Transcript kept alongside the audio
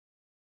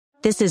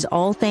This is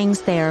All Things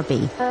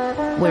Therapy,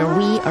 where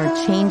we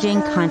are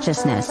changing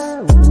consciousness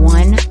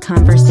one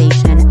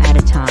conversation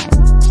at a time.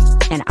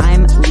 And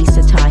I'm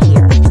Lisa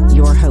Tahir,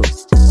 your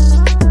host.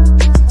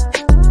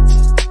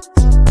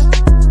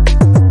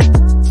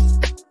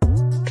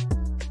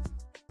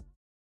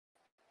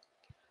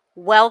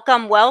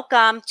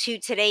 Welcome to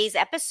today's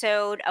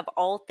episode of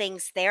All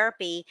Things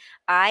Therapy.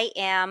 I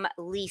am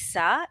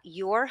Lisa,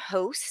 your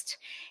host.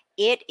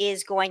 It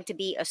is going to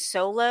be a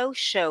solo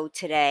show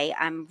today.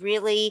 I'm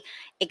really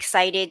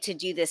excited to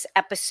do this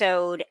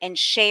episode and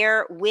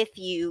share with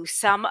you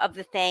some of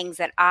the things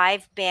that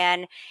I've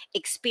been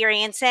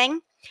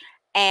experiencing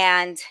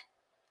and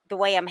the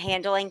way I'm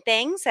handling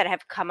things that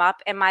have come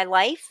up in my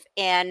life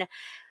and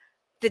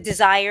the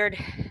desired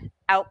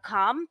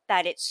outcome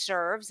that it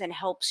serves and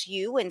helps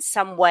you in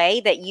some way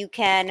that you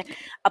can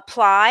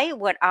apply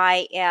what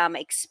I am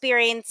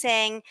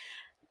experiencing,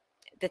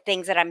 the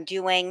things that I'm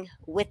doing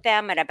with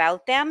them and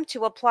about them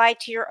to apply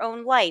to your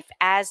own life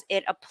as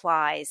it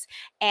applies.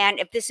 And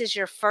if this is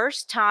your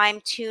first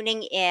time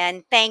tuning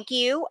in, thank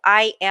you.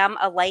 I am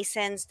a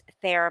licensed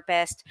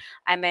therapist.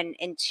 I'm an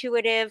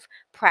intuitive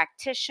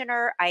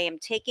practitioner. I am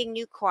taking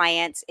new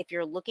clients. If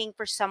you're looking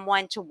for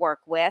someone to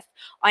work with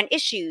on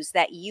issues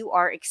that you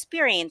are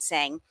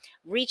experiencing,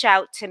 reach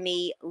out to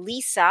me,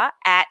 Lisa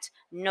at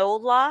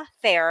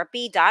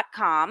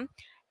nolatherapy.com.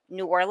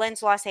 New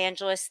Orleans, Los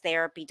Angeles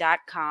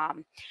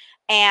therapy.com.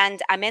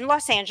 And I'm in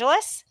Los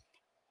Angeles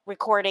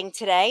recording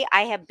today.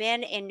 I have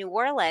been in New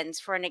Orleans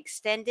for an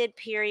extended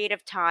period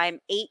of time,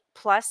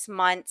 8+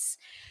 months.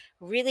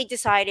 Really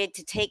decided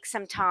to take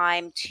some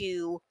time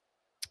to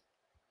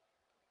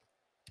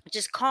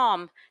just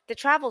calm the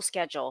travel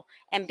schedule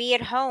and be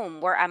at home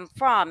where I'm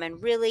from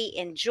and really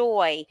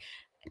enjoy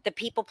the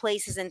people,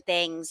 places, and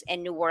things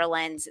in New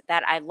Orleans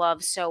that I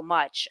love so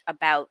much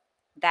about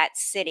that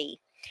city.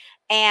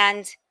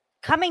 And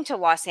coming to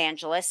Los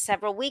Angeles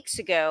several weeks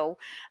ago,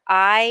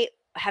 I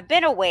have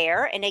been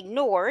aware and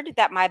ignored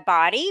that my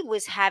body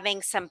was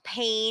having some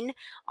pain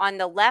on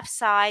the left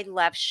side,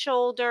 left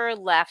shoulder,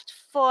 left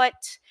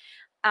foot,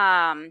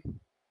 and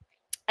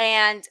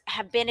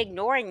have been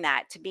ignoring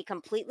that, to be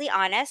completely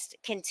honest,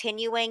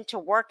 continuing to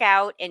work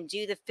out and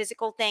do the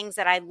physical things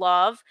that I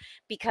love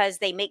because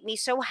they make me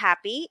so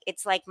happy.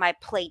 It's like my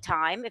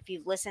playtime. If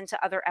you've listened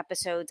to other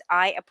episodes,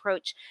 I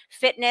approach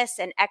fitness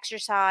and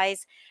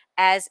exercise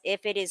as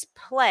if it is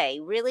play,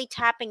 really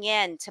tapping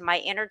into my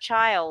inner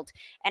child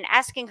and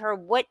asking her,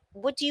 what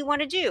do you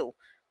want to do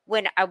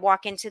when I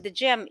walk into the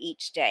gym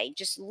each day?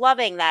 Just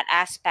loving that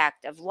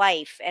aspect of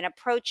life and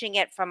approaching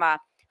it from a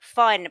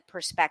fun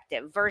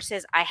perspective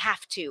versus I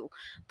have to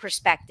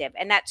perspective.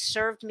 And that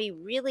served me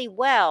really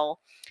well.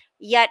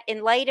 Yet,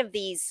 in light of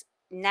these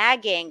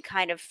nagging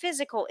kind of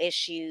physical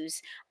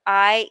issues,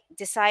 I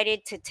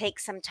decided to take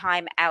some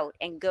time out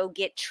and go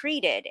get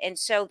treated. And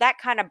so that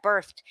kind of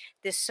birthed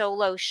this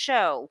solo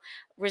show,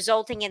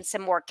 resulting in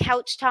some more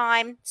couch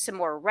time, some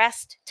more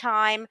rest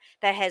time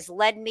that has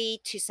led me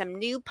to some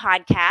new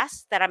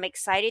podcasts that I'm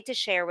excited to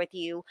share with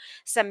you,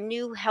 some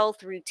new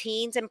health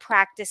routines and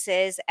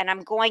practices. And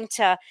I'm going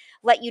to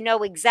let you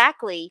know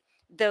exactly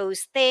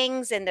those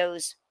things and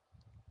those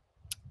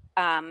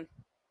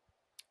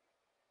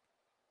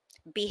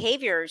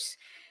behaviors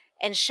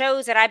and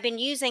shows that I've been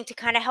using to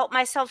kind of help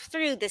myself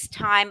through this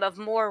time of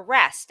more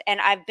rest.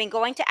 And I've been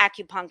going to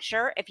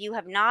acupuncture. If you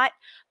have not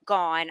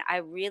gone, I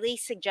really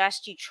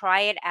suggest you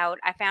try it out.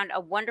 I found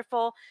a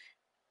wonderful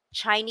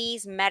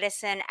Chinese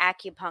medicine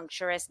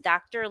acupuncturist,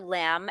 Dr.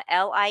 Lim,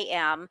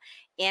 Lim,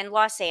 in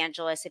Los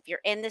Angeles. If you're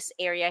in this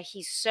area,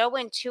 he's so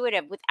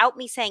intuitive. Without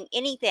me saying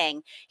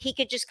anything, he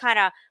could just kind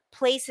of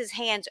place his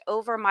hands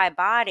over my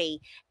body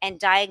and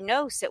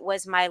diagnose it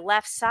was my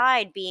left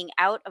side being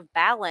out of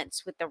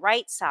balance with the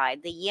right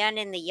side, the yin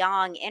and the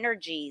yang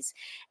energies.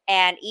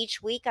 And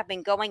each week I've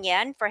been going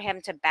in for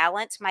him to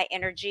balance my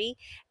energy,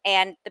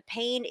 and the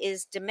pain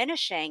is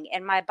diminishing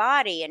in my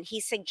body. And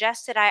he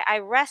suggested I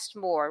rest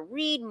more,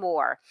 read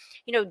more,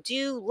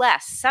 do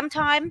less.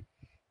 Sometime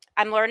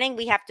I'm learning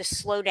we have to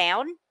slow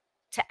down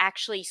to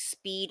actually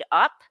speed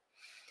up.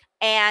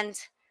 And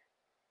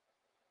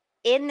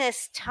in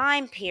this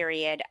time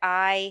period,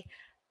 I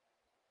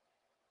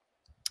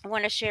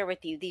want to share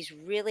with you these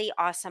really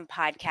awesome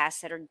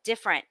podcasts that are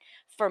different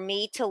for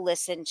me to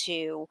listen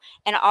to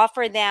and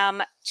offer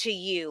them to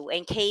you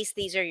in case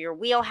these are your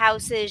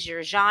wheelhouses,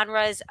 your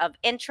genres of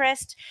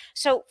interest.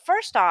 So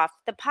first off,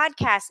 the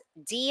podcast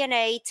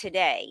DNA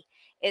Today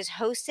is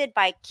hosted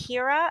by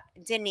Kira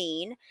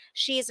Deneen.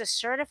 She is a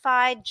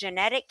certified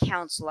genetic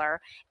counselor,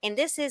 and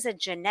this is a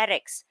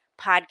genetics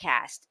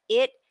podcast.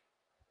 It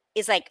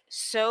is like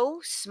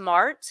so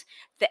smart.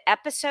 The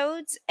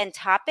episodes and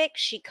topics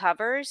she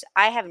covers,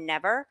 I have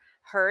never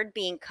heard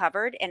being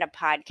covered in a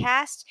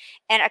podcast.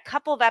 And a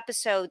couple of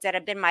episodes that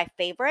have been my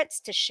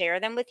favorites to share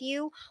them with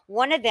you.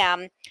 One of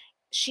them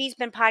she's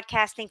been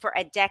podcasting for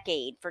a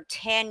decade, for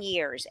 10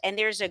 years. And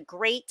there's a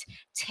great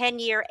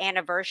 10-year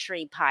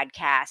anniversary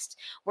podcast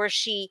where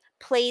she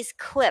plays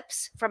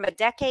clips from a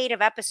decade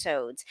of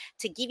episodes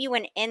to give you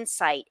an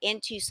insight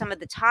into some of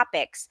the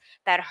topics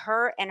that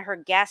her and her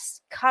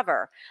guests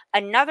cover.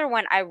 Another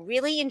one I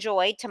really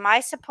enjoyed, to my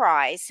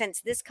surprise,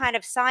 since this kind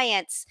of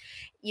science,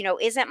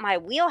 isn't my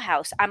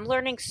wheelhouse. I'm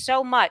learning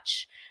so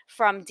much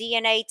from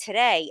DNA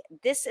Today.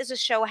 This is a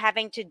show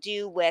having to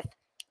do with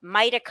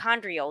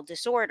mitochondrial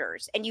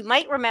disorders. And you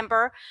might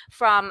remember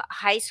from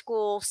high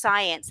school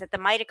science that the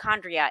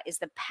mitochondria is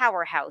the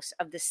powerhouse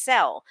of the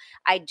cell.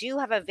 I do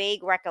have a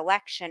vague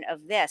recollection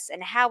of this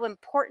and how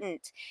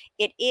important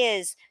it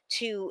is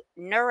to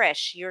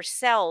nourish your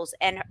cells.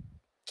 And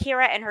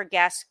Kira and her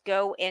guests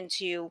go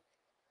into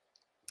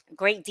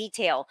great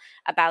detail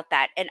about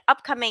that. An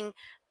upcoming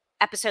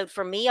episode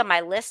for me on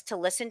my list to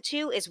listen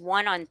to is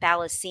one on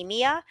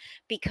thalassemia,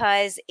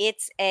 because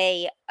it's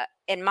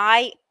in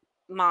my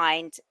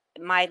mind,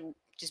 my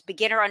just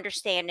beginner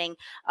understanding,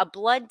 a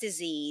blood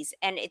disease,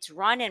 and it's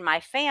run in my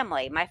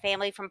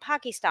family from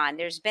Pakistan.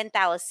 There's been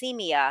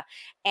thalassemia,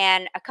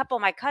 and a couple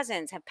of my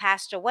cousins have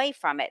passed away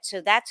from it,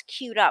 so that's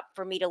queued up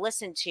for me to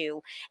listen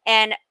to.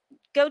 And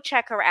go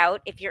check her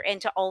out if you're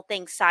into all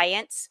things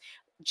science,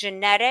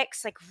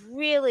 genetics, like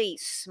really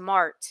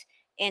smart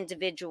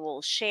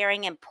individuals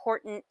sharing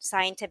important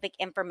scientific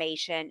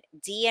information.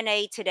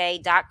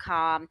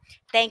 DNAtoday.com.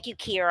 Thank you,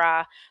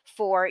 Kira,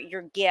 for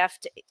your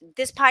gift.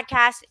 This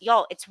podcast,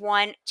 y'all, it's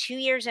won 2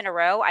 years in a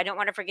row. I don't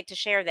want to forget to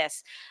share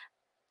this.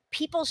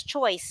 People's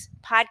Choice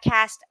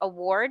Podcast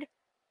Award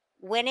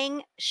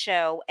winning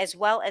show, as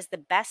well as the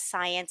best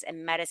science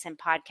and medicine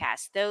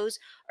podcast. Those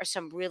are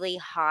some really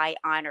high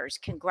honors.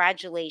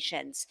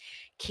 Congratulations,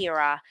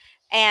 Kira.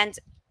 And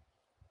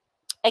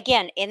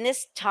again, in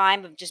this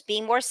time of just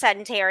being more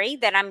sedentary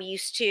than I'm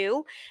used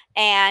to,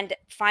 and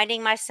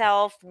finding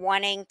myself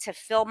wanting to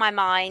fill my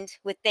mind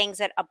with things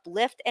that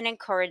uplift and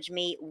encourage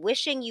me,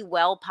 Wishing You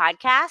Well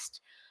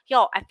podcast.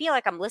 Y'all, I feel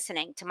like I'm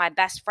listening to my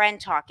best friend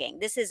talking.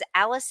 This is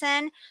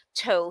Allison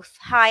Toth.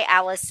 Hi,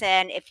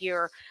 Allison. If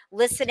you're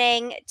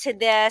listening to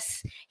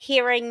this,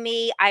 hearing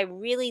me, I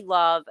really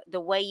love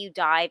the way you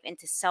dive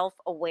into self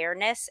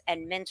awareness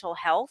and mental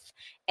health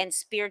and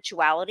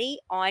spirituality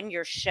on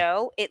your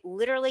show. It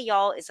literally,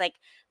 y'all, is like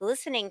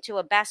listening to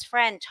a best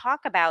friend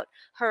talk about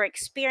her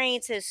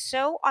experiences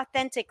so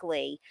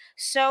authentically,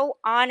 so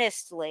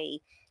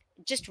honestly,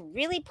 just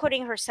really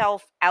putting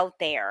herself out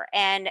there.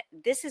 And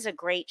this is a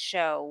great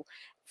show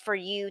for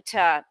you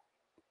to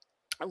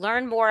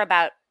learn more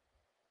about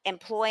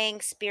employing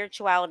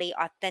spirituality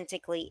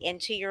authentically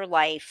into your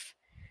life.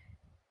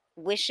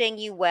 Wishing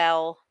You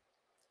Well,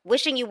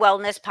 Wishing You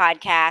Wellness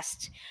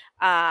podcast.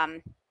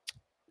 Um,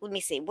 Let me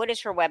see, what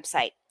is her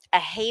website? A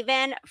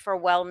haven for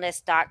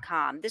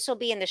wellness.com. This will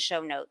be in the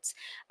show notes.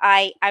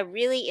 I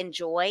really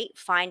enjoy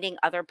finding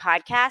other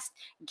podcasts,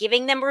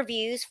 giving them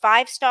reviews,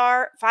 5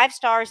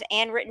 stars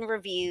and written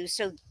reviews.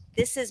 So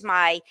this is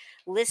my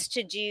list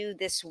to do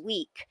this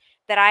week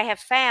that I have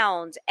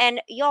found. And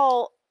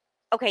y'all,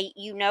 okay,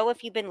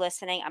 if you've been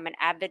listening, I'm an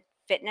avid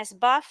fitness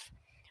buff.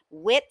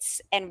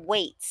 Wits and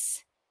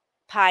Weights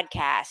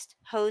podcast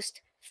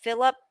host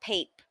Philip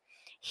Pape.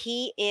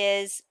 He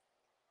is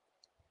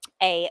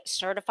a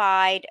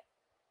certified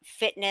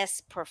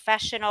fitness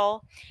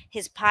professional.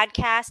 His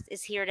podcast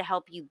is here to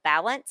help you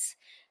balance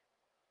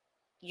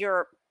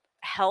your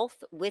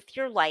health with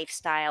your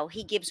lifestyle.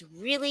 He gives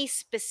really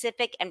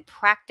specific and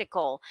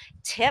practical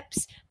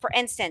tips. For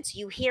instance,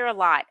 you hear a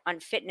lot on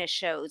fitness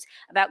shows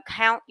about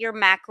count your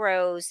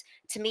macros.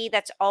 To me,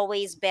 that's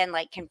always been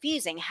like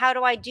confusing. How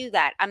do I do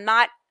that?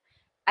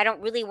 I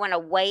don't really want to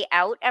weigh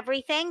out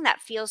everything.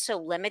 That feels so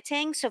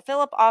limiting. So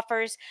Philip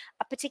offers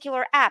a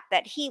particular app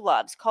that he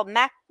loves called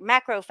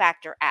Macro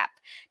Factor app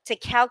to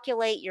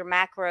calculate your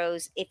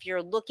macros if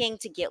you're looking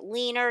to get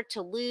leaner,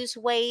 to lose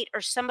weight, or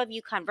some of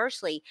you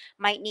conversely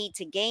might need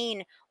to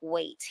gain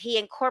weight. He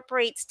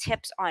incorporates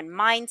tips on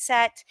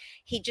mindset.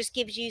 He just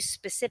gives you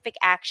specific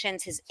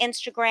actions. His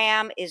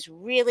Instagram is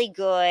really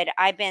good.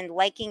 I've been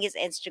liking his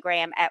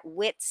Instagram at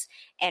Wits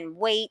and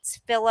Weights.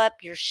 Philip,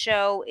 your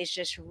show is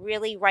just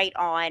really right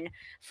on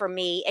for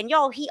me. And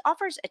y'all, he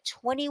offers a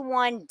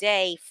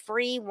 21-day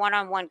free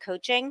one-on-one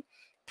coaching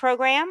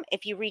program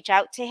if you reach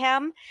out to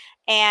him.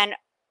 And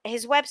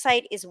his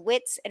website is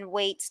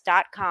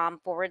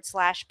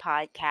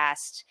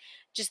witsandweights.com/podcast.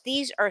 Just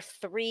these are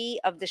 3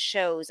 of the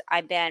shows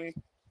I've been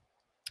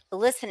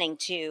listening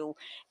to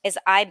as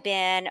I've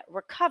been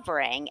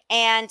recovering.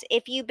 And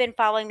if you've been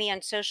following me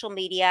on social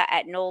media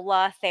at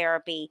NOLA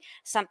Therapy,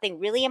 something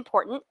really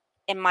important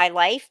in my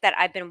life that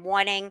I've been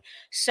wanting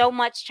so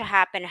much to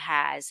happen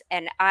has.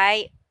 And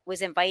I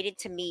was invited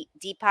to meet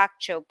Deepak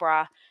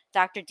Chopra,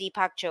 Dr.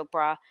 Deepak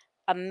Chopra,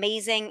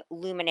 amazing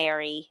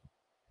luminary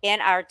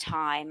in our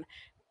time,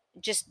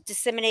 just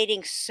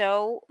disseminating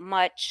so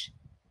much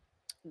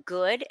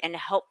good and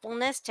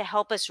helpfulness to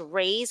help us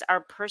raise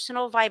our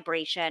personal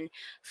vibration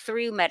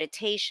through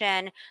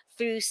meditation,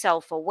 through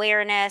self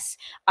awareness.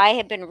 I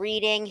have been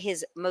reading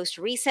his most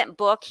recent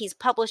book. He's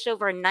published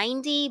over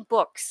 90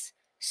 books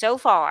so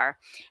far.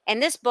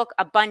 And this book,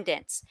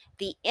 Abundance,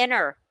 The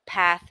Inner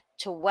Path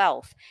to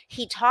Wealth,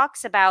 he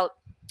talks about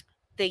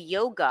the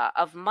yoga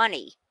of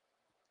money,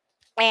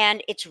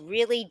 and it's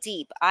really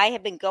deep. I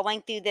have been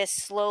going through this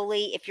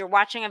slowly. If you're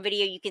watching a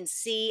video, you can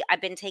see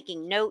I've been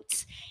taking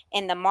notes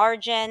in the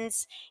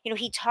margins.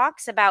 He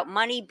talks about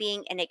money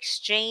being an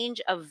exchange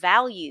of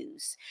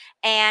values,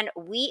 and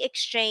we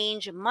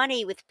exchange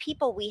money with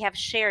people we have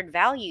shared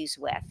values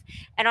with.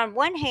 And on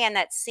one hand,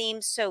 that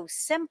seems so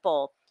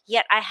simple.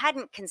 Yet I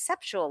hadn't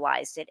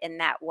conceptualized it in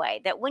that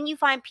way. That when you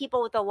find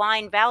people with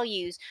aligned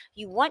values,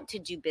 you want to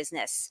do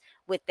business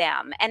with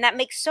them. And that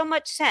makes so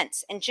much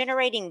sense. And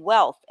generating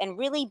wealth and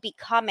really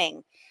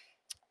becoming,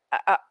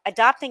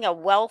 adopting a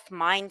wealth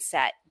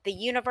mindset. The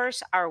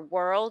universe, our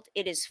world,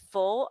 it is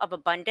full of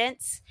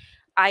abundance.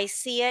 I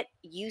see it,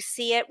 you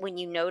see it when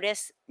you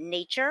notice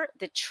nature,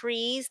 the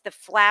trees, the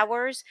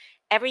flowers,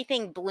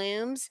 everything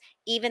blooms,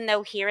 even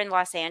though here in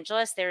Los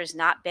Angeles, there has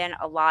not been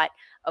a lot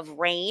of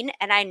rain.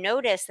 And I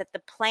notice that the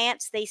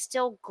plants, they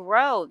still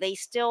grow, they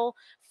still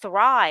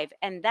thrive.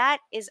 And that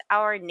is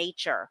our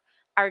nature.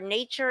 Our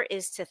nature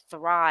is to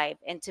thrive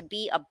and to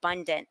be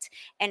abundant.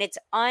 And it's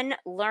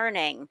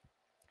unlearning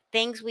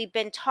things we've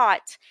been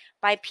taught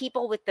by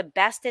people with the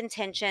best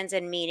intentions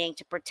and meaning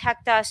to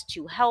protect us,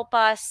 to help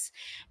us,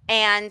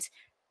 and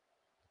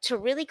to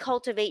really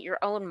cultivate your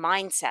own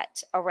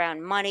mindset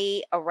around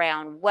money,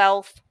 around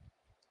wealth,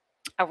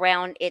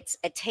 around its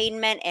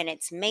attainment and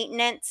its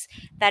maintenance.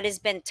 That has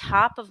been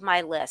top of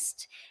my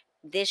list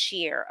this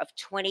year of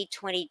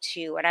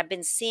 2022. And I've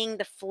been seeing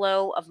the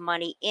flow of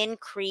money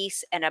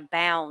increase and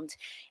abound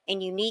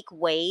in unique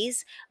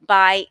ways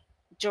by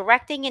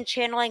directing and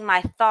channeling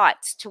my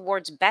thoughts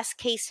towards best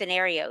case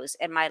scenarios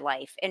in my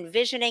life,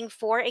 envisioning,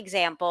 for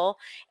example,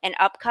 an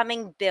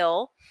upcoming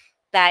bill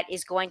that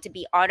is going to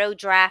be auto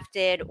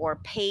drafted or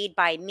paid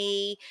by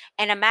me,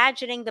 and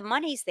imagining the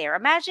money's there.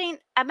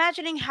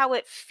 Imagining how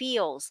it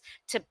feels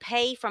to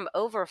pay from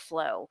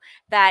overflow,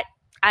 that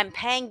I'm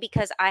paying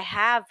because I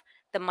have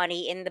the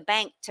money in the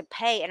bank to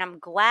pay, and I'm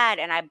glad,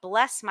 and I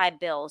bless my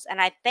bills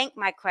and I thank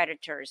my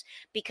creditors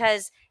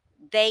because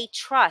they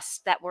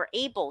trust that we're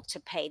able to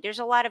pay. There's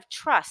a lot of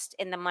trust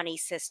in the money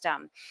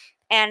system.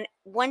 And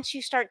once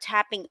you start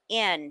tapping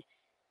in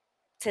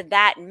to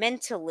that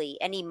mentally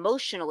and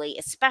emotionally,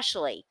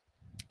 especially,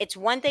 it's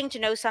one thing to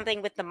know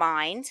something with the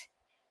mind,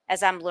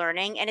 as I'm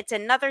learning, and it's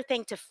another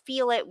thing to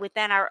feel it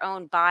within our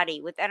own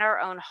body, within our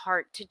own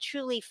heart, to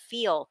truly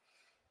feel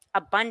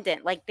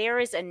abundant, like there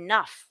is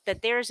enough,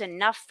 that there's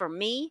enough for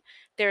me,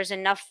 there's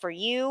enough for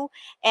you.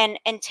 And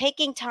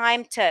taking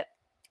time to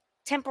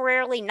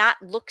temporarily not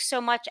look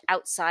so much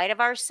outside of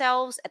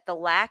ourselves at the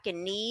lack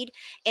and need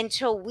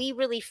until we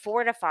really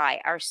fortify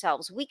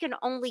ourselves. We can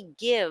only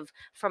give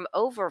from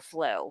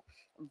overflow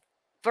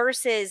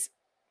versus,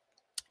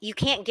 you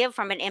can't give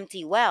from an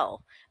empty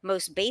well.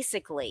 Most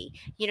basically,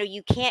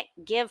 you can't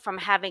give from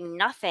having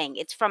nothing.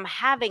 It's from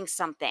having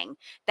something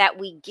that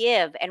we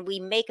give, and we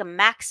make a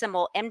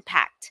maximal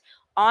impact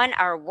on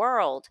our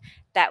world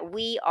that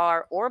we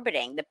are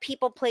orbiting, the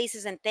people,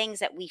 places, and things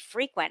that we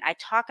frequent. I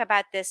talk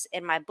about this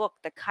in my book,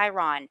 The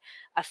Chiron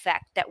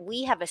Effect, that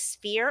we have a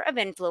sphere of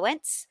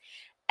influence,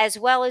 as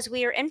well as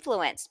we are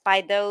influenced by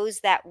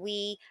those that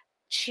we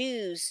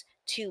choose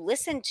to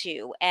listen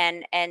to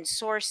and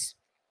source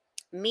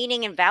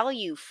meaning and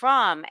value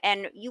from.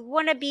 And you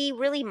want to be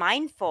really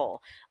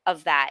mindful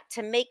of that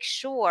to make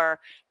sure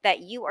that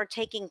you are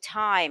taking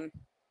time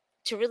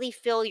to really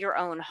fill your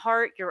own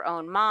heart, your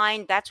own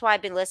mind. That's why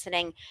I've been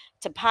listening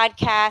to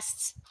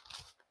podcasts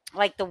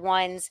like the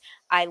ones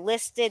I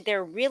listed.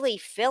 They're really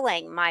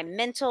filling my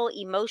mental,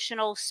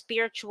 emotional,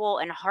 spiritual,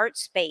 and heart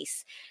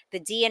space. The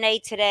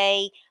DNA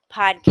Today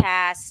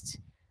podcast,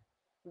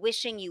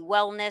 Wishing You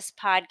Wellness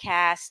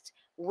podcast,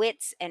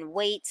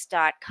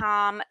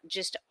 witsandweights.com.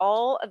 Just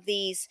all of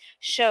these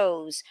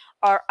shows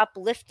are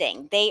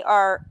uplifting. They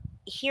are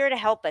here to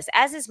help us,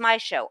 as is my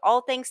show,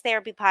 All Things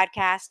Therapy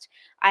Podcast.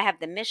 I have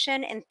the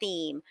mission and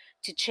theme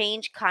to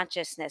change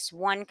consciousness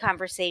one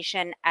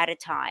conversation at a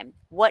time.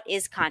 What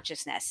is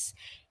consciousness?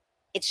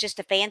 It's just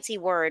a fancy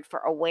word for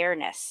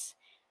awareness.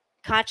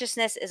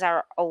 Consciousness is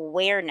our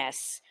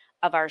awareness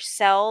of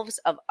ourselves,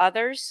 of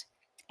others.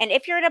 And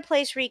if you're in a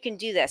place where you can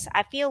do this,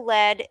 I feel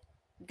led.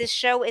 This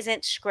show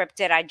isn't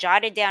scripted. I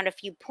jotted down a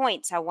few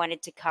points I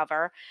wanted to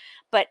cover,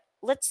 but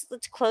let's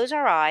close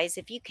our eyes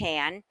if you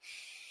can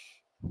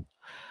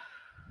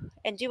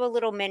and do a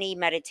little mini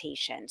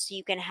meditation so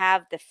you can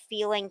have the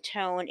feeling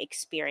tone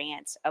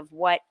experience of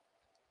what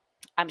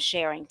I'm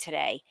sharing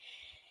today.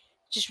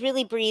 Just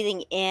really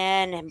breathing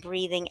in and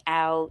breathing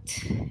out,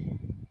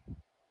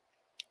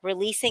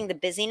 releasing the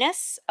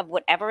busyness of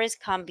whatever has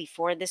come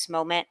before this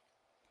moment,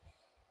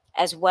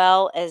 as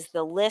well as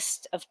the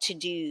list of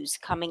to-dos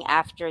coming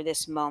after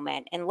this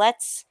moment. And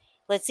let's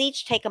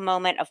each take a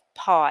moment of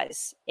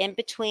pause in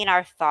between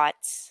our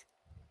thoughts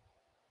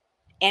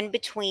in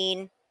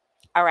between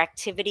our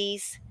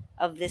activities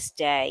of this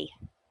day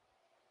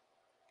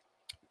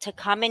to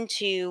come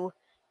into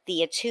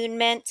the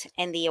attunement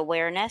and the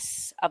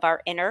awareness of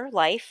our inner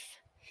life,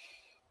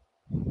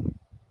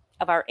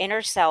 of our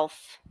inner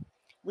self.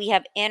 We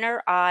have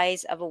inner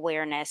eyes of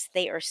awareness.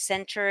 They are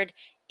centered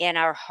in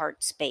our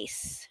heart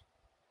space.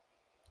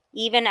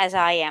 Even as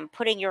I am,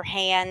 putting your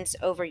hands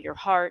over your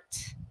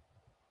heart,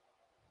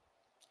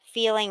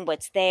 feeling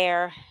what's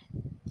there.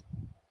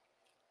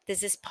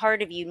 Does this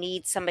part of you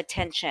need some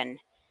attention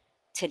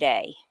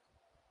today?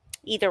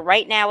 Either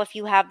right now, if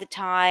you have the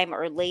time,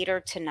 or later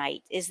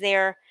tonight. Is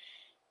there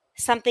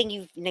something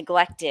you've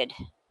neglected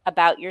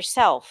about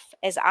yourself,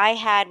 as I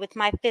had with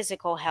my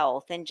physical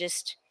health and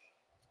just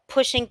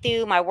pushing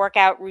through my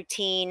workout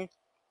routine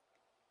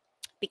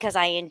because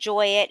I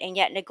enjoy it, and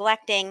yet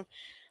neglecting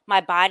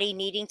my body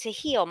needing to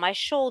heal, my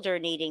shoulder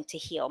needing to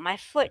heal, my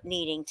foot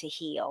needing to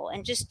heal,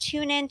 and just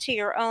tune into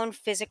your own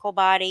physical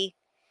body.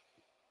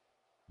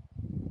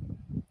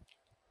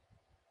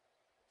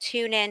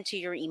 Tune into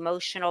your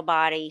emotional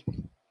body.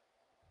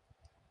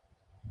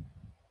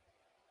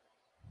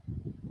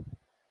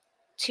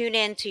 Tune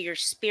into your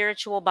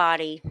spiritual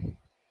body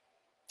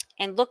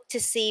and look to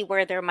see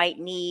where there might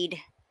need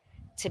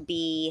to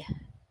be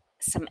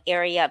some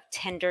area of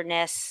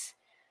tenderness,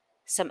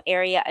 some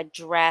area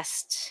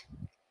addressed.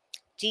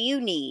 Do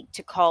you need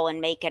to call and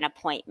make an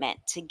appointment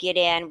to get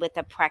in with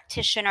a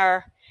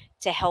practitioner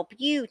to help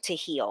you to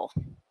heal?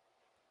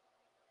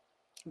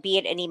 Be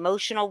it an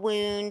emotional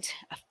wound,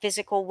 a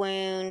physical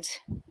wound,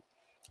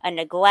 a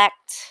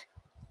neglect.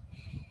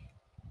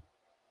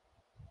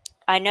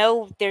 I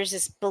know there's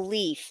this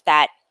belief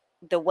that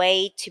the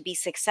way to be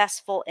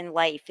successful in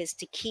life is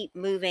to keep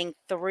moving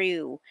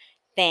through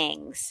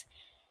things.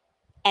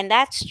 And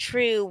that's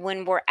true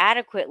when we're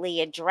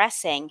adequately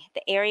addressing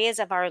the areas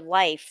of our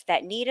life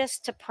that need us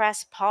to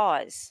press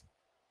pause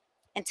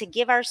and to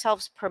give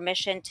ourselves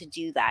permission to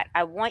do that.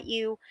 I want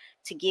you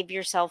to give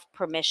yourself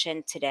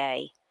permission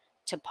today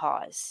to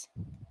pause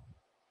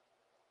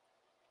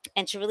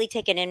and to really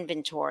take an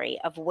inventory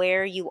of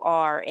where you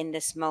are in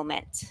this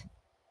moment.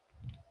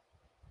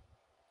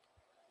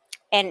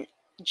 And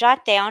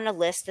jot down a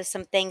list of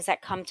some things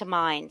that come to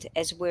mind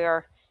as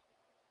we're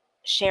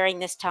sharing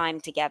this time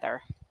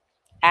together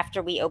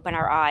after we open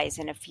our eyes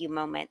in a few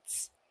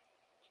moments,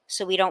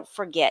 so we don't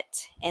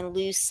forget and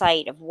lose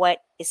sight of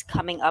what is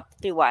coming up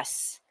through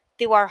us,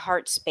 through our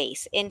heart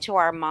space, into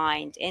our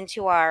mind,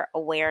 into our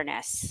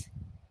awareness.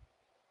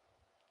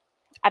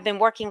 I've been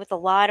working with a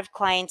lot of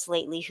clients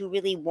lately who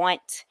really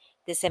want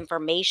this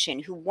information,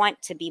 who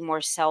want to be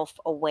more self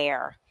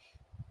aware.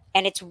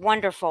 And it's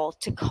wonderful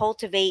to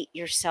cultivate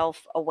your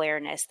self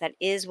awareness. That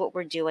is what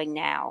we're doing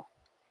now.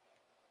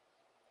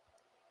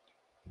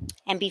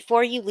 And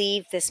before you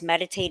leave this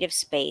meditative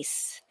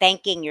space,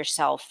 thanking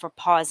yourself for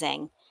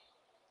pausing,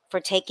 for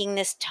taking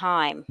this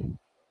time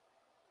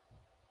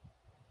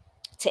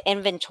to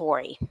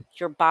inventory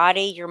your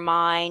body, your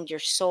mind, your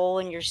soul,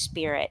 and your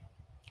spirit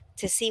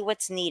to see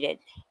what's needed.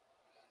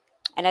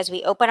 And as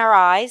we open our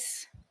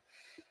eyes,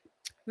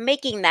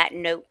 making that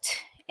note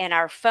in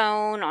our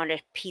phone, on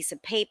a piece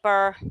of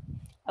paper,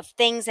 of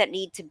things that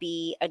need to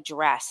be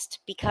addressed,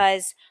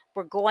 because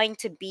we're going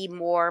to be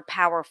more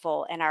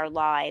powerful in our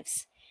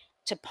lives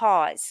to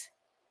pause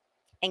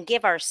and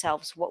give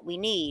ourselves what we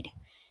need,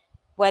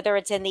 whether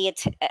it's in the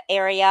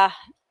area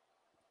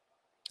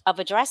of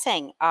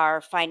addressing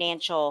our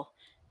financial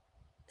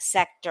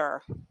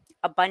sector,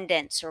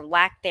 abundance or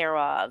lack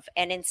thereof.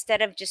 And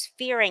instead of just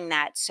fearing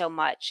that so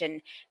much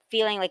and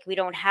feeling like we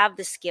don't have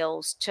the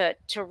skills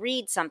to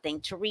read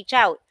something, to reach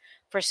out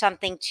for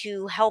something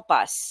to help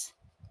us.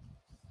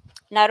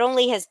 Not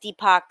only has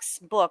Deepak's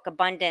book,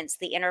 Abundance,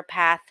 The Inner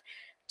Path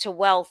to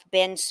Wealth,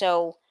 been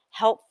so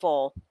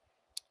helpful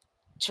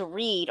to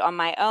read on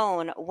my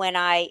own, when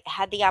I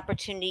had the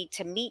opportunity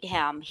to meet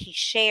him, he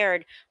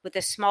shared with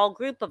a small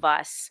group of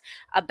us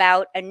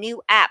about a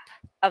new app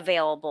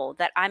available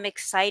that I'm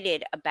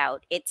excited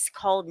about. It's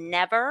called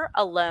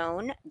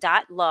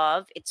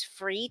neveralone.love. It's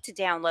free to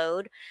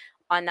download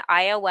on the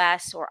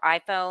iOS or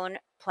iPhone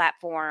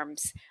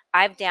platforms.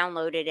 I've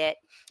downloaded it,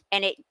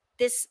 and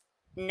this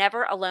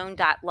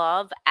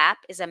neveralone.love app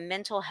is a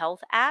mental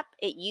health app.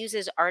 It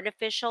uses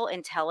artificial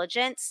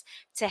intelligence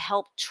to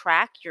help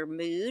track your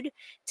mood,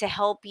 to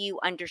help you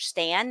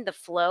understand the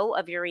flow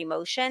of your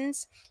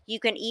emotions.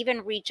 You can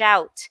even reach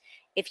out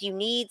if you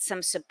need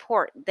some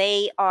support.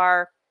 They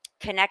are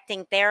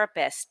connecting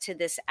therapists to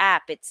this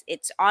app.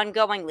 It's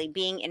ongoingly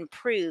being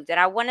improved, and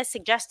I want to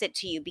suggest it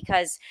to you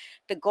because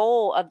the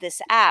goal of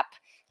this app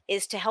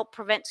is to help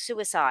prevent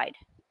suicide,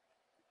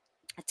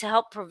 to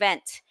help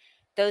prevent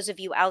those of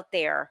you out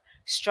there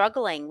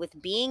struggling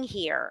with being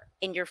here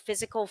in your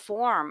physical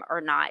form or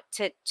not,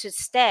 to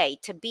stay,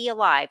 to be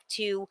alive,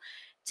 to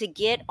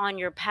get on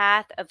your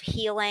path of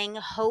healing,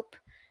 hope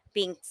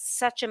being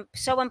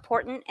so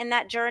important in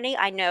that journey.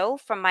 I know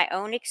from my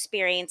own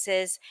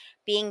experiences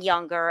being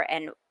younger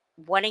and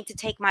wanting to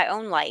take my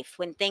own life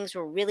when things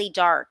were really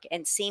dark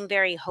and seemed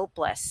very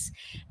hopeless.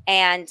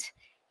 And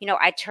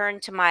I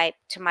turned to my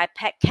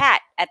pet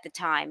cat at the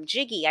time,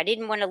 Jiggy. I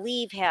didn't want to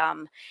leave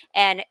him.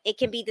 And it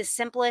can be the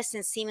simplest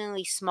and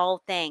seemingly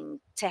small thing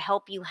to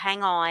help you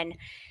hang on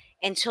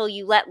until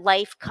you let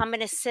life come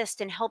and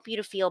assist and help you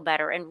to feel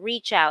better and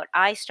reach out.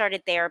 I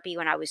started therapy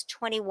when I was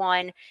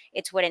 21.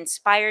 It's what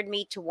inspired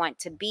me to want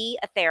to be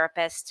a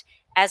therapist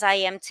as I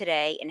am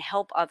today and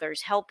help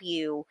others, help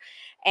you.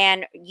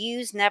 And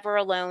use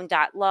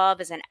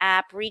neveralone.love as an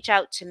app. Reach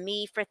out to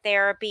me for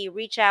therapy.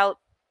 Reach out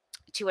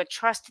to a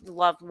trusted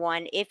loved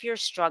one if you're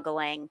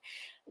struggling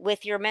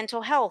with your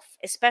mental health,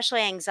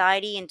 especially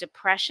anxiety and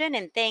depression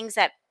and things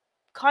that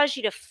cause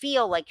you to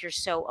feel like you're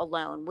so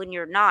alone when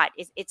you're not.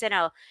 It's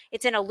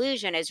an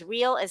illusion. As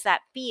real as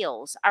that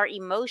feels, our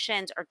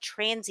emotions are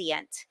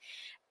transient,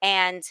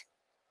 and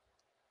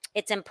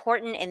it's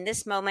important in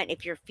this moment,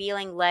 if you're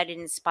feeling led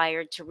and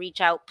inspired to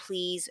reach out,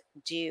 please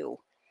do.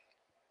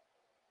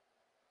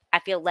 I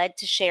feel led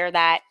to share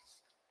that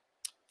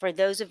for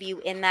those of you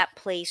in that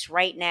place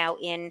right now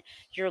in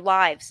your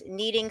lives,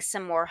 needing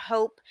some more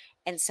hope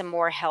and some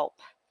more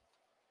help.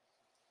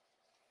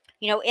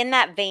 In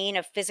that vein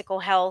of physical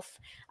health,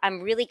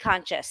 I'm really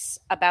conscious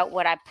about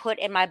what I put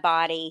in my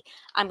body.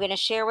 I'm going to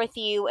share with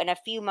you in a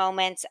few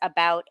moments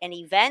about an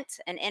event,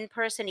 an in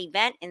person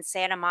event in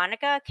Santa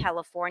Monica,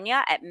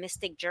 California at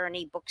Mystic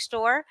Journey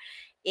Bookstore.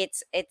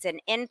 It's an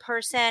in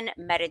person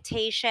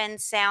meditation,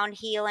 sound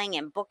healing,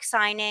 and book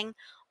signing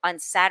on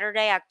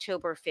Saturday,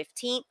 October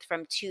 15th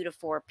from 2 to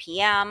 4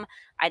 p.m.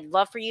 I'd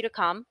love for you to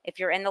come if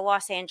you're in the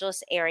Los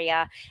Angeles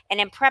area. And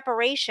in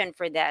preparation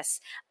for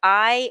this,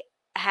 I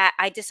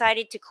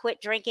decided to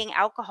quit drinking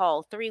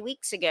alcohol 3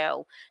 weeks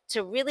ago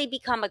to really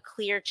become a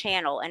clear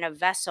channel and a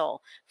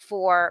vessel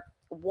for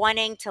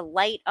wanting to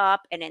light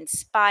up and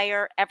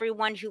inspire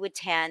everyone who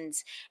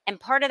attends. And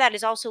part of that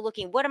is also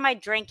looking, what am I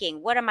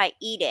drinking? What am I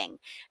eating?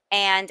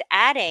 And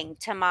adding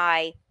to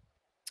my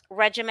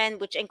regimen,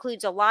 which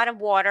includes a lot of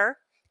water,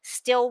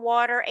 still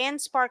water,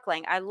 and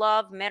sparkling. I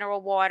love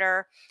mineral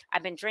water.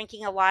 I've been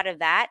drinking a lot of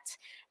that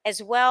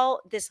as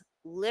well. This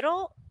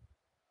little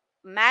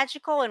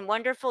magical and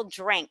wonderful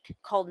drink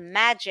called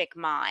Magic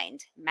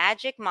Mind.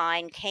 Magic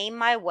Mind came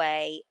my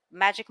way.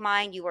 Magic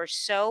Mind, you are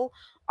so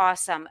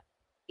awesome.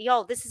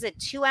 Yo, this is a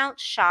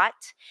 2-ounce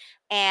shot,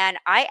 and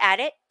I add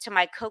it to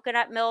my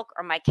coconut milk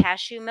or my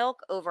cashew milk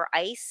over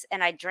ice,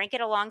 and I drink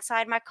it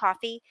alongside my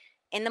coffee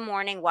in the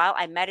morning while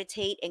I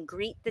meditate and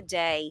greet the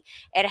day.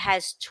 It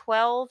has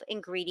 12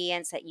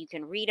 ingredients that you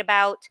can read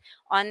about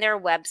on their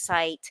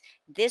website.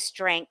 This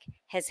drink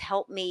has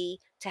helped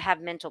me to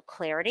have mental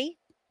clarity,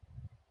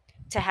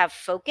 to have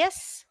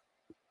focus.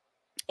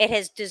 It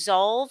has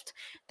dissolved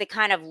the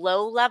kind of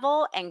low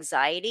level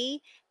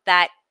anxiety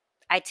that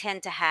I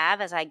tend to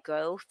have as I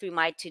go through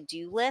my to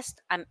do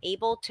list. I'm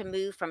able to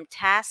move from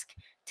task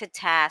to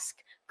task,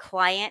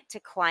 client to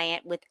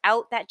client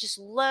without that just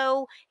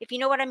low, if you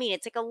know what I mean.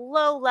 It's like a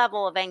low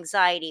level of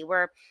anxiety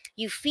where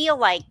you feel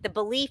like the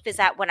belief is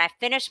that when I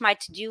finish my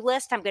to do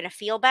list, I'm going to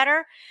feel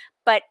better.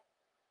 But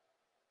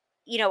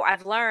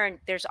I've learned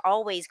there's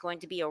always going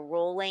to be a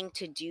rolling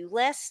to do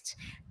list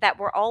that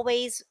we're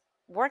always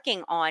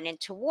working on and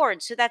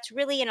towards. So that's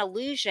really an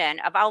illusion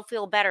of I'll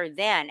feel better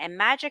then. And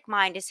Magic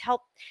Mind has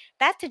helped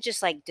that to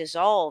just like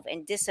dissolve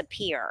and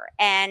disappear.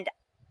 And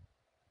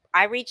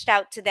I reached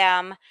out to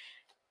them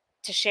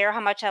to share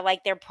how much I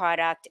like their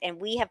product.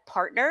 And we have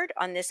partnered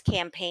on this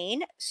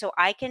campaign so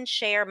I can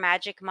share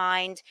Magic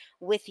Mind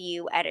with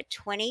you at a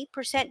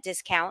 20%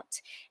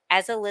 discount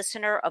as a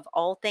listener of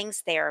All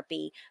Things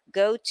Therapy.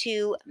 Go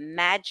to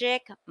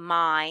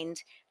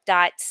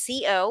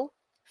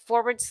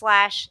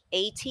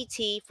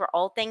magicmind.co/ATT for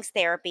All Things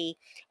Therapy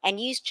and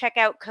use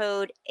checkout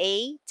code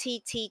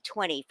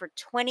ATT20 for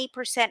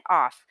 20%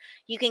 off.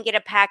 You can get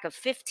a pack of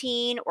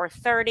 15 or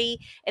 30.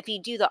 If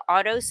you do the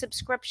auto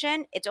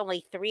subscription, it's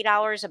only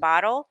 $3 a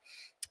bottle.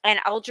 And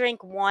I'll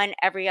drink one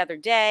every other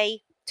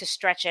day to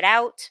stretch it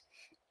out.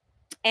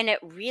 And it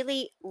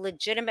really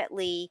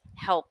legitimately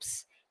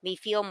helps me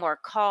feel more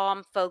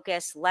calm,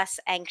 focused, less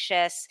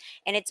anxious.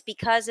 And it's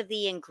because of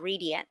the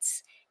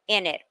ingredients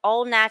in it.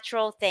 All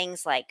natural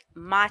things like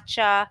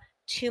matcha,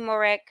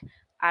 turmeric,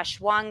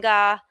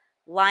 ashwagandha,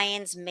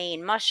 lion's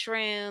mane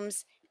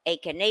mushrooms,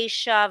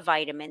 echinacea,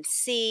 vitamin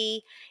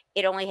C.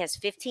 It only has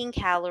 15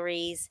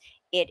 calories.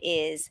 It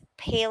is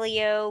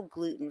paleo,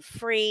 gluten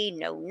free,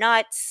 no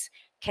nuts.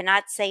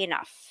 Cannot say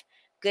enough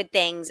good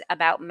things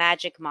about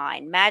Magic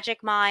Mind.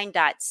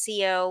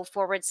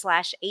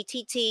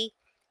 Magicmind.co/ATT.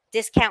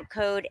 Discount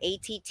code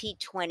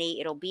ATT20.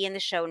 It'll be in the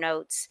show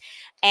notes.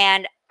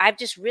 And I've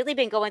just really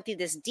been going through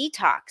this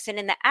detox. And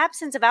in the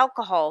absence of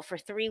alcohol for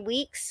 3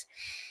 weeks,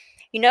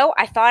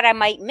 I thought I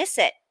might miss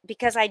it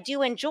because I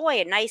do enjoy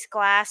a nice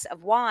glass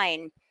of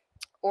wine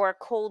or a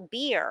cold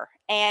beer.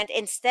 And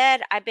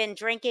instead, I've been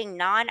drinking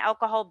non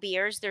alcohol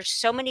beers. There's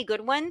so many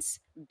good ones.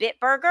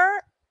 Bitburger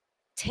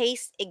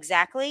tastes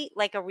exactly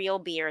like a real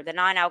beer, the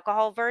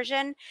non-alcohol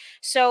version.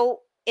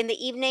 So in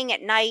the evening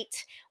at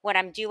night, when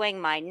I'm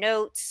doing my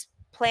notes,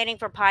 planning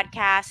for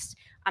podcasts,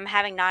 I'm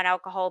having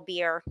non-alcohol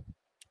beer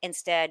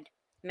instead,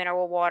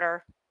 mineral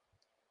water.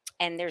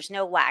 and there's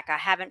no lack. I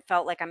haven't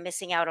felt like I'm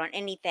missing out on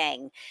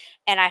anything.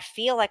 And I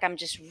feel like I'm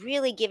just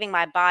really giving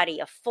my body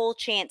a full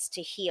chance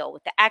to heal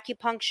with the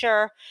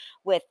acupuncture,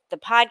 with the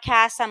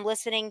podcasts I'm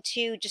listening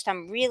to. Just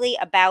I'm really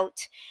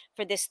about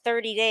for this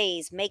 30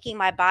 days making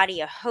my body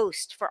a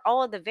host for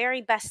all of the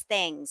very best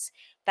things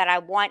that I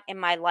want in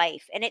my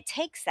life. And it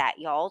takes that,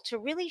 y'all, to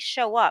really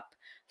show up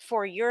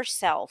for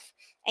yourself.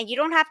 And you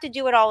don't have to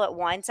do it all at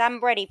once. I'm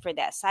ready for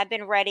this. I've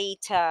been ready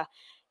to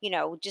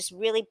just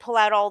really pull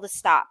out all the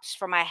stops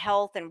for my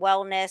health and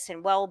wellness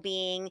and well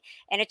being.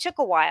 And it took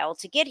a while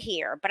to get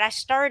here, but I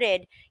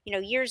started,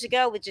 years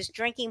ago with just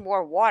drinking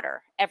more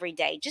water every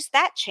day. Just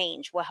that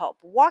change will help.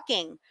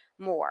 Walking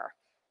more.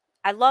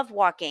 I love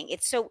walking.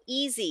 It's so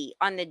easy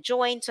on the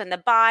joints, on the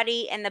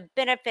body, and the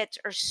benefits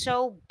are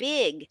so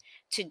big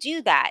to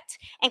do that.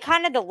 And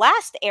kind of the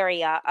last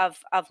area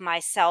of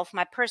myself,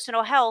 my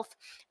personal health,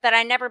 that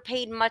I never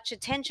paid much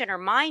attention or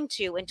mind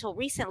to until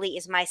recently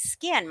is my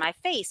skin, my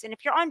face. And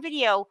if you're on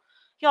video,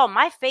 y'all,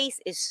 my face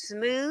is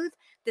smooth.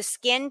 The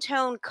skin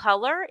tone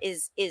color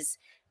is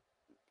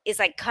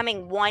like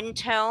coming one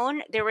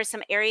tone. There were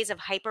some areas of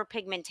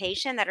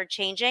hyperpigmentation that are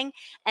changing,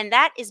 and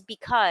that is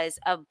because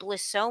of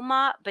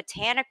Blissoma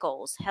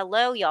Botanicals.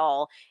 Hello,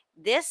 y'all.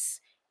 This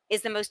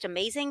is the most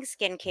amazing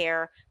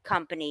skincare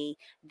company.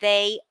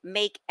 They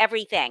make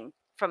everything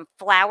from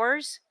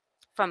flowers,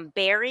 from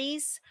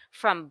berries,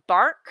 from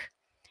bark,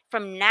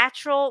 from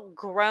natural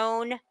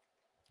grown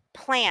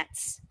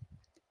plants.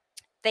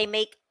 They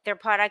make their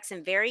products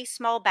in very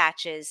small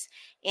batches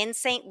in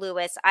St.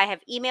 Louis. I have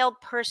emailed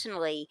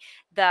personally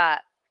the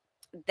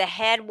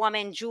head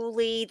woman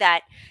Julie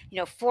that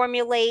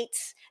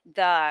formulates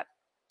the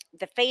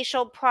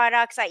facial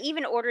products. I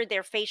even ordered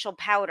their facial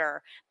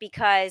powder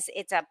because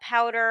it's a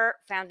powder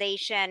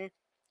foundation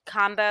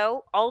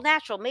combo, all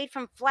natural, made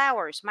from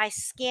flowers. My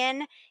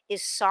skin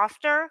is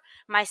softer.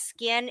 My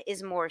skin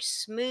is more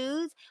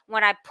smooth.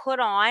 When I put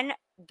on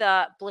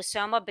the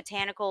Blissoma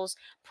Botanicals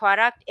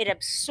product, it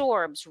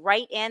absorbs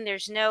right in.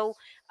 There's no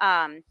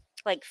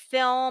like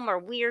film or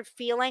weird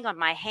feeling on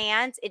my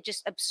hands. It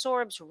just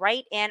absorbs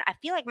right in. I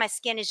feel like my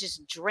skin is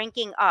just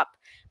drinking up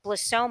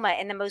Blissoma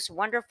in the most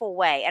wonderful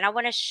way. And I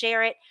want to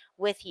share it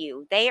with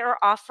you. They are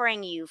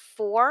offering you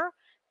 4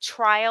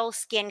 trial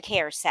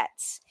skincare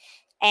sets.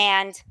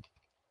 And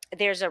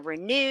there's a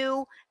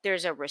renew,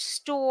 there's a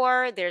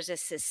restore, there's a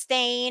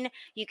sustain.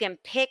 You can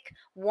pick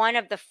one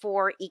of the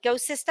 4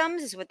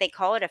 ecosystems, is what they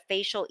call it, a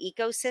facial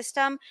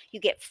ecosystem. You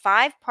get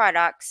 5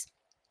 products.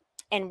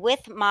 And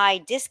with my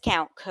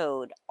discount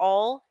code,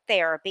 all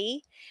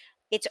therapy,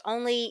 it's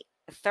only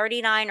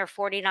 $39 or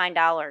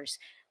 $49,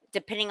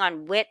 depending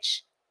on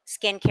which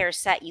skincare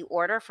set you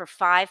order for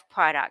 5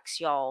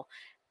 products, y'all.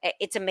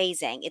 It's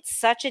amazing. It's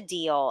such a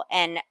deal.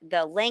 And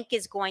the link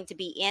is going to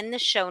be in the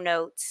show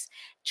notes.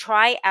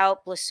 Try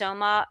out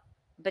Blissoma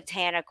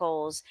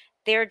Botanicals.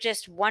 They're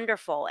just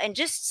wonderful. And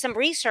just some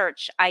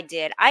research I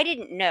did, I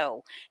didn't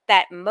know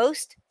that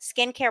most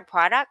skincare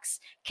products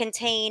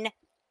contain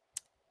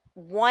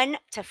 1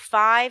 to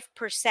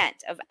 5%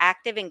 of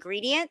active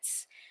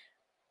ingredients.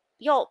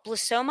 Y'all,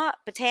 Blissoma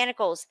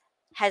Botanicals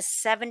has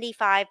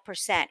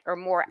 75% or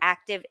more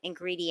active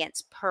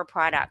ingredients per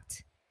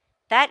product.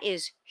 That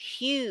is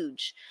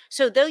huge.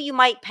 So though you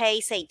might pay,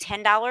 say,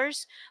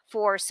 $10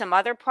 for some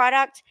other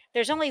product,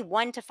 there's only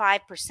 1 to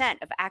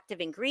 5% of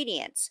active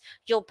ingredients.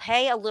 You'll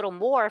pay a little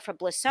more for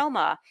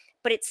Blissoma,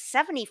 but it's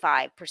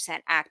 75%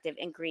 active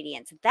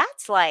ingredients.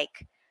 That's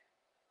like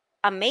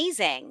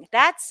amazing.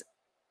 That's,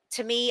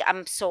 to me,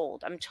 I'm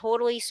sold. I'm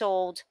totally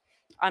sold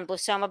on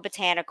Blissoma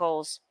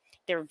Botanicals.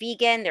 They're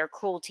vegan, they're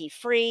cruelty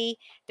free,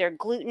 they're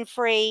gluten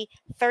free,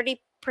 30%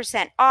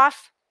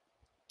 off.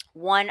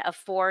 1 of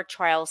 4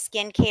 trial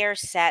skincare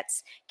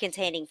sets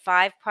containing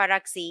 5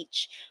 products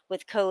each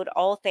with code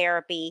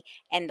ALLTHERAPY,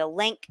 and the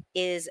link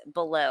is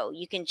below.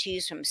 You can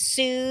choose from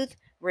Soothe,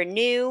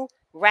 Renew,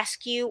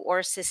 Rescue,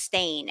 or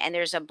Sustain. And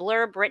there's a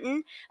blurb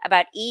written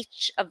about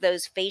each of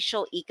those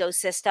facial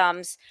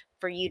ecosystems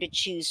for you to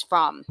choose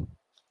from.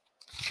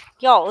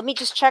 Y'all, let me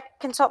just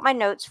consult my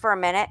notes for a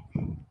minute.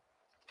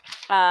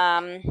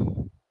 My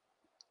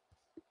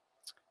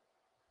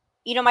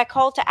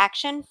call to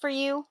action for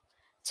you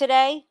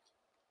today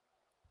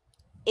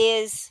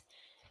is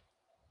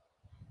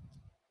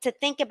to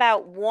think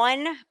about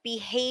one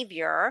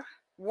behavior,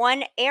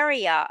 one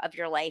area of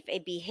your life, a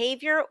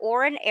behavior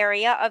or an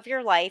area of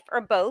your life, or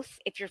both,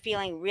 if you're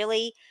feeling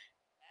really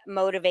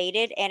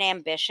motivated and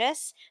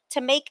ambitious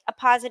to make a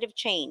positive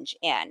change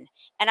in.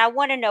 And I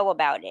want to know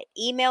about it.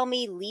 Email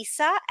me,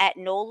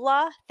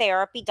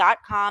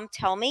 lisa@nolatherapy.com.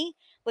 Tell me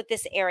what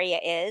this area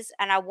is.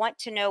 And I want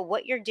to know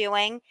what you're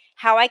doing,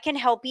 how I can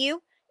help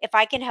you. If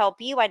I can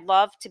help you, I'd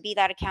love to be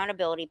that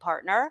accountability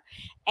partner,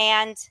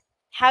 and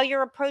how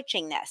you're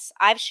approaching this.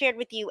 I've shared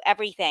with you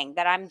everything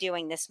that I'm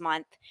doing this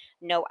month.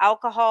 No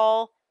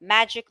alcohol,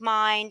 Magic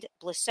Mind,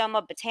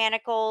 Blissoma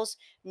Botanicals,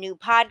 new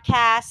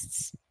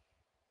podcasts,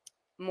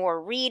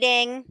 more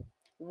reading,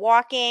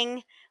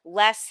 walking,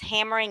 less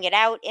hammering it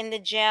out in the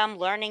gym,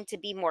 learning to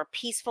be more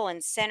peaceful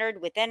and centered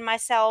within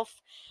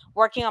myself,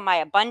 working on my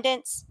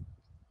abundance,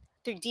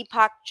 through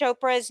Deepak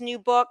Chopra's new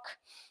book.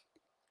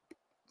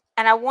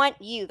 And I want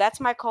you,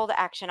 that's my call to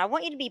action. I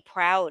want you to be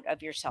proud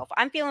of yourself.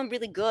 I'm feeling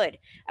really good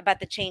about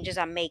the changes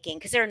I'm making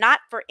because they're not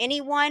for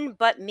anyone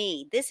but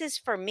me. This is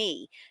for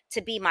me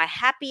to be my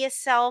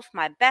happiest self,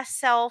 my best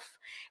self.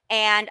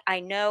 And I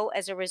know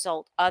as a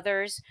result,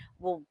 others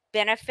will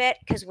benefit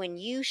because when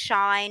you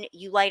shine,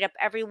 you light up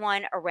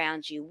everyone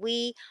around you.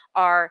 We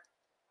are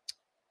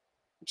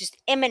just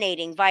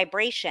emanating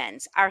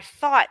vibrations. Our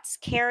thoughts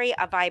carry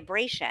a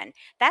vibration.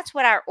 That's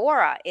what our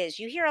aura is.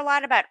 You hear a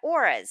lot about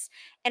auras.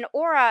 An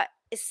aura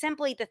is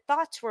simply the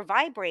thoughts we're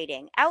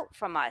vibrating out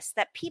from us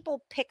that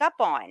people pick up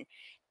on.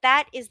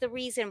 That is the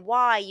reason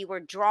why you are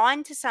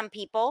drawn to some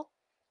people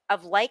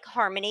of like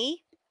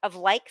harmony, of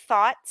like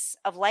thoughts,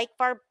 of like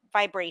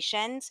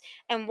vibrations,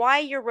 and why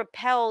you're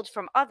repelled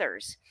from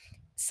others.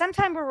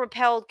 Sometimes we're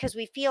repelled because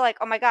we feel like,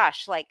 oh my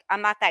gosh, like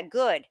I'm not that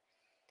good.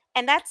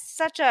 And that's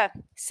such a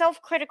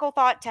self-critical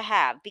thought to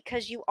have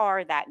because you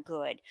are that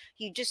good.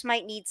 You just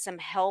might need some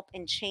help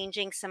in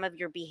changing some of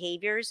your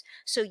behaviors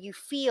so you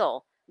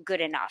feel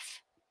good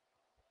enough.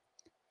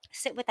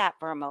 Sit with that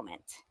for a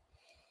moment.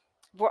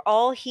 We're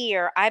all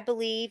here. I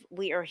believe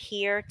we are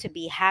here to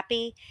be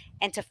happy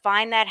and to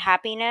find that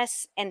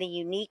happiness in the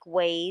unique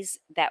ways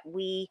that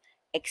we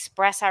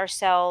express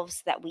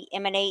ourselves, that we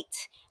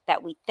emanate,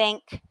 that we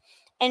think,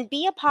 and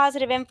be a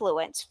positive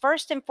influence,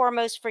 first and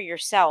foremost for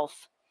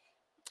yourself.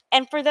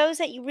 And for those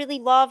that you really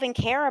love and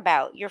care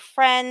about, your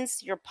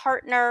friends, your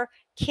partner,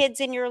 kids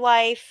in your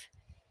life,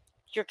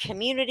 your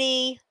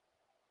community,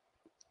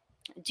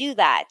 do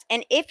that.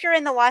 And if you're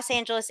in the Los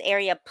Angeles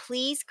area,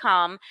 please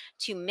come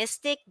to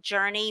Mystic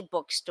Journey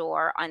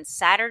Bookstore on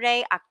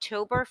Saturday,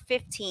 October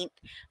 15th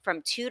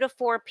from 2 to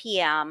 4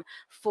 p.m.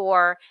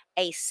 for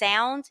a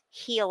sound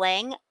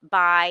healing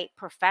by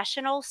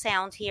professional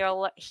sound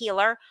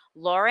healer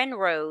Lauren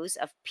Rose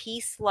of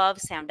Peace Love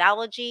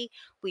Soundology.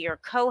 We are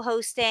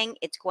co-hosting.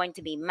 It's going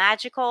to be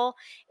magical.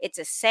 It's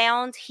a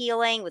sound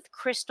healing with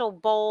crystal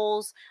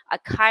bowls, a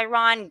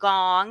Chiron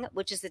gong,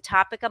 which is the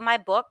topic of my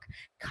book.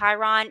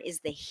 Chiron is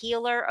the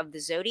healer of the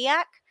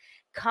zodiac.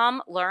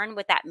 Come learn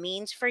what that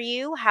means for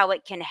you, how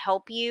it can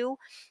help you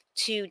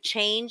to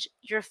change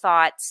your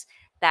thoughts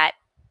that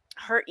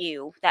hurt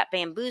you, that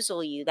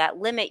bamboozle you, that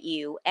limit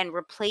you, and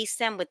replace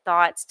them with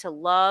thoughts to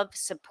love,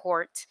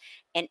 support,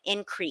 and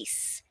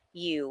increase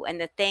you and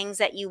the things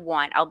that you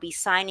want. I'll be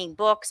signing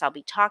books. I'll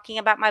be talking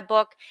about my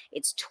book.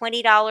 It's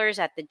 $20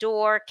 at the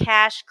door,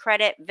 cash,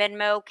 credit,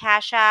 Venmo,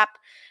 Cash App.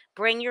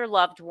 Bring your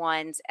loved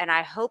ones, and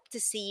I hope to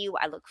see you.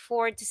 I look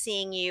forward to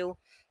seeing you,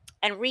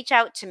 and reach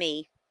out to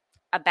me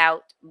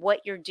about what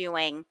you're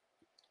doing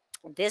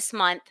this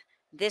month,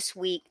 this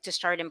week to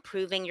start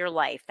improving your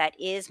life. That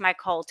is my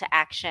call to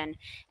action,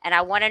 and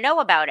I want to know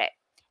about it.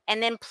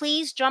 And then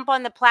please jump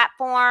on the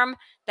platform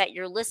that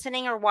you're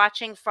listening or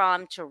watching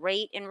from to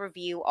rate and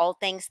review All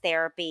Things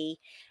Therapy,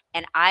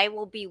 and I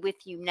will be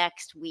with you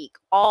next week.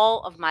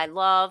 All of my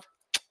love,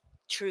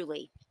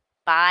 truly.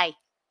 Bye.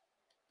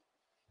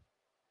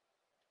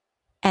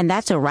 And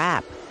that's a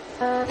wrap.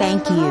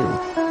 Thank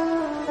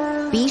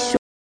you. Be sure.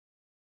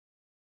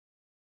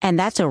 And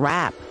that's a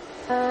wrap.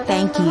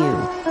 Thank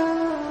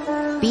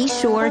you. Be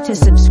sure to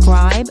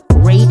subscribe,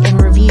 rate,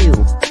 and review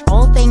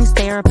All Things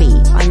Therapy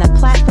on the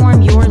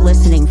platform you're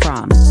listening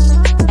from.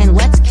 And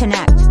let's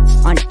connect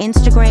on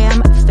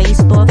Instagram,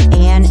 Facebook,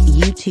 and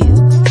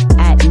YouTube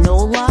at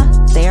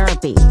NOLA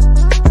Therapy,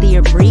 the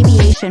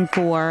abbreviation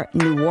for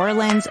New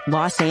Orleans,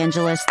 Los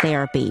Angeles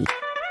Therapy,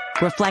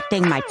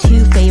 reflecting my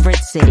two favorite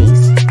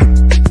cities.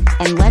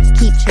 And let's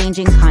keep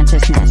changing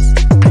consciousness,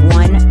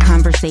 one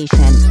conversation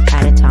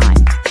at a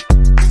time.